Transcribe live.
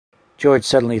George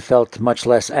suddenly felt much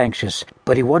less anxious,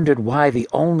 but he wondered why the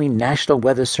only National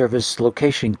Weather Service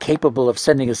location capable of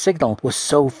sending a signal was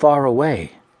so far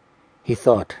away. He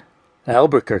thought,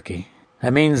 Albuquerque.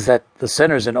 That means that the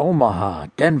centers in Omaha,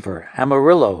 Denver,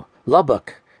 Amarillo,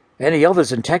 Lubbock, any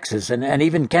others in Texas, and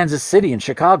even Kansas City and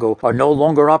Chicago are no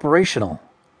longer operational.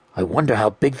 I wonder how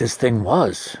big this thing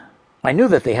was. I knew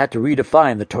that they had to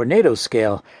redefine the tornado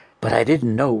scale, but I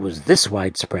didn't know it was this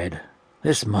widespread.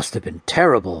 This must have been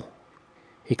terrible.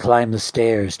 He climbed the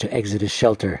stairs to exit his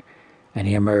shelter, and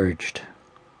he emerged.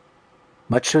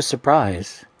 Much to his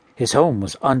surprise, his home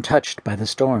was untouched by the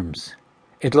storms.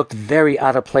 It looked very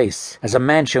out of place, as a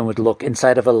mansion would look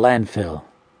inside of a landfill.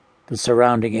 The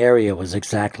surrounding area was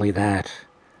exactly that,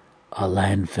 a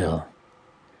landfill.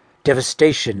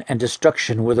 Devastation and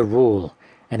destruction were the rule,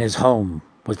 and his home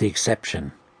was the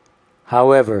exception.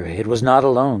 However, it was not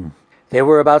alone. There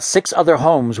were about 6 other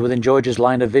homes within George's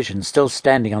line of vision still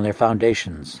standing on their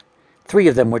foundations. 3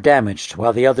 of them were damaged,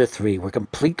 while the other 3 were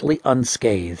completely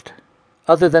unscathed.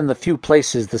 Other than the few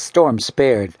places the storm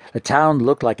spared, the town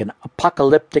looked like an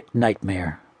apocalyptic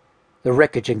nightmare. The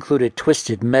wreckage included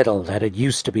twisted metal that had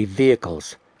used to be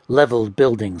vehicles, leveled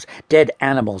buildings, dead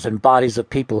animals, and bodies of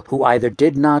people who either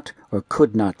did not or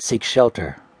could not seek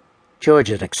shelter. George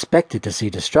had expected to see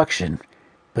destruction,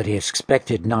 but he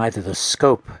expected neither the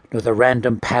scope nor the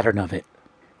random pattern of it.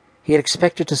 He had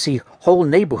expected to see whole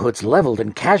neighborhoods leveled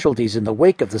and casualties in the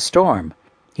wake of the storm.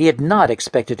 He had not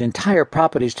expected entire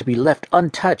properties to be left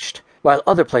untouched, while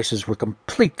other places were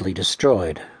completely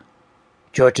destroyed.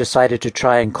 George decided to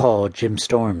try and call Jim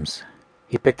Storms.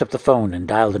 He picked up the phone and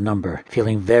dialed a number,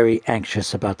 feeling very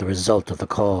anxious about the result of the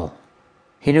call.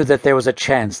 He knew that there was a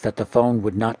chance that the phone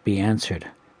would not be answered,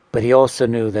 but he also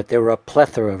knew that there were a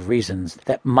plethora of reasons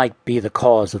that might be the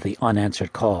cause of the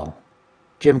unanswered call.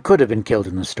 Jim could have been killed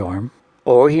in the storm,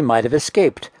 or he might have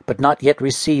escaped, but not yet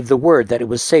received the word that it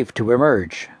was safe to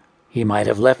emerge. He might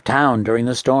have left town during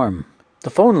the storm. The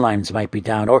phone lines might be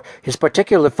down, or his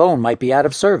particular phone might be out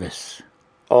of service.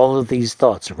 All of these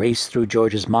thoughts raced through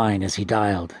George's mind as he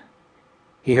dialed.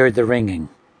 He heard the ringing,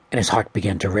 and his heart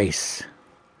began to race.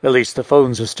 At least the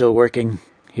phones are still working,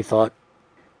 he thought.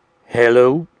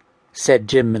 "Hello?" said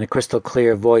Jim in a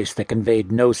crystal-clear voice that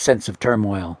conveyed no sense of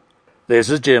turmoil. "This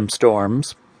is Jim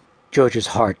Storms." George's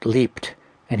heart leaped,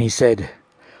 and he said,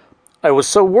 "I was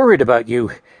so worried about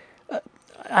you.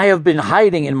 I have been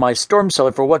hiding in my storm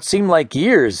cellar for what seemed like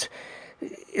years.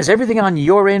 Is everything on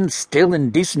your end still in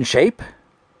decent shape?"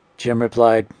 Jim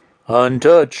replied,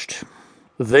 "Untouched.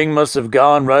 The thing must have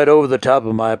gone right over the top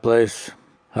of my place.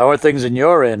 How are things in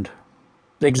your end?"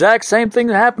 "The exact same thing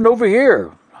happened over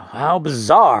here. How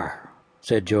bizarre,"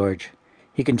 said George.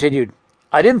 He continued,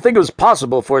 "I didn't think it was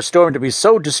possible for a storm to be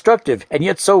so destructive and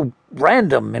yet so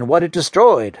random in what it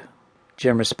destroyed."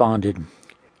 Jim responded,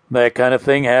 "That kind of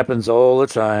thing happens all the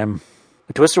time.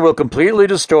 A twister will completely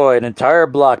destroy an entire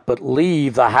block but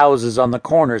leave the houses on the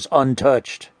corners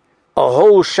untouched. A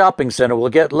whole shopping center will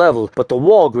get leveled, but the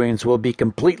Walgreens will be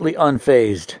completely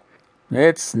unfazed.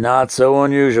 It's not so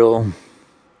unusual."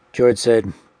 George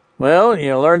said, "Well,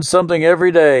 you learn something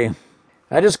every day.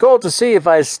 I just called to see if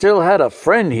I still had a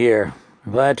friend here.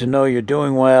 Glad to know you're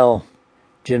doing well."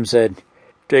 Jim said,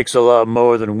 "Takes a lot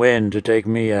more than wind to take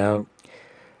me out.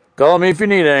 Call me if you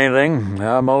need anything.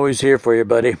 I'm always here for you,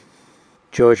 buddy."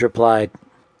 George replied,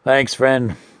 "Thanks,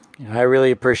 friend. I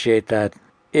really appreciate that.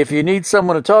 If you need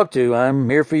someone to talk to, I'm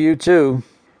here for you too.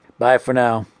 Bye for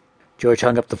now." George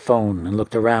hung up the phone and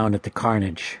looked around at the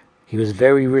carnage. He was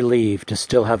very relieved to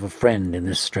still have a friend in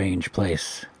this strange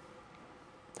place.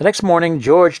 The next morning,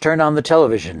 George turned on the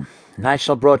television.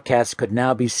 National broadcasts could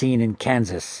now be seen in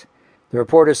Kansas. The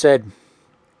reporter said,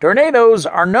 "Tornadoes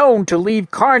are known to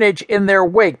leave carnage in their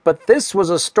wake, but this was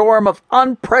a storm of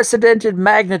unprecedented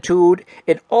magnitude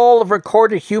in all of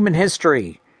recorded human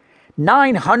history.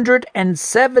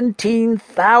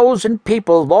 917,000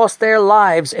 people lost their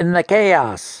lives in the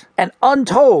chaos, and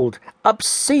untold,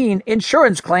 obscene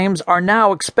insurance claims are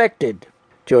now expected."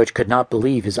 George could not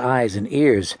believe his eyes and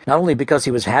ears, not only because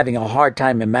he was having a hard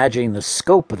time imagining the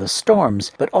scope of the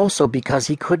storms, but also because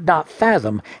he could not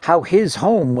fathom how his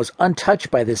home was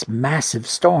untouched by this massive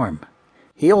storm.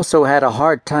 He also had a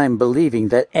hard time believing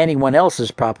that anyone else's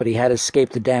property had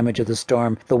escaped the damage of the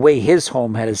storm the way his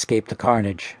home had escaped the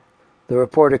carnage. The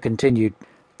reporter continued,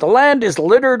 "The land is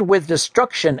littered with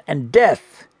destruction and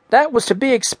death. That was to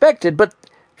be expected, but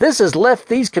this has left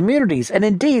these communities, and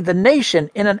indeed the nation,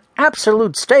 in an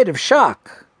absolute state of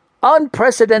shock.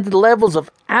 Unprecedented levels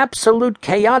of absolute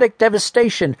chaotic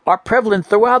devastation are prevalent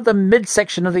throughout the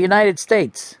midsection of the United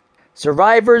States.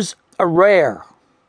 Survivors are rare.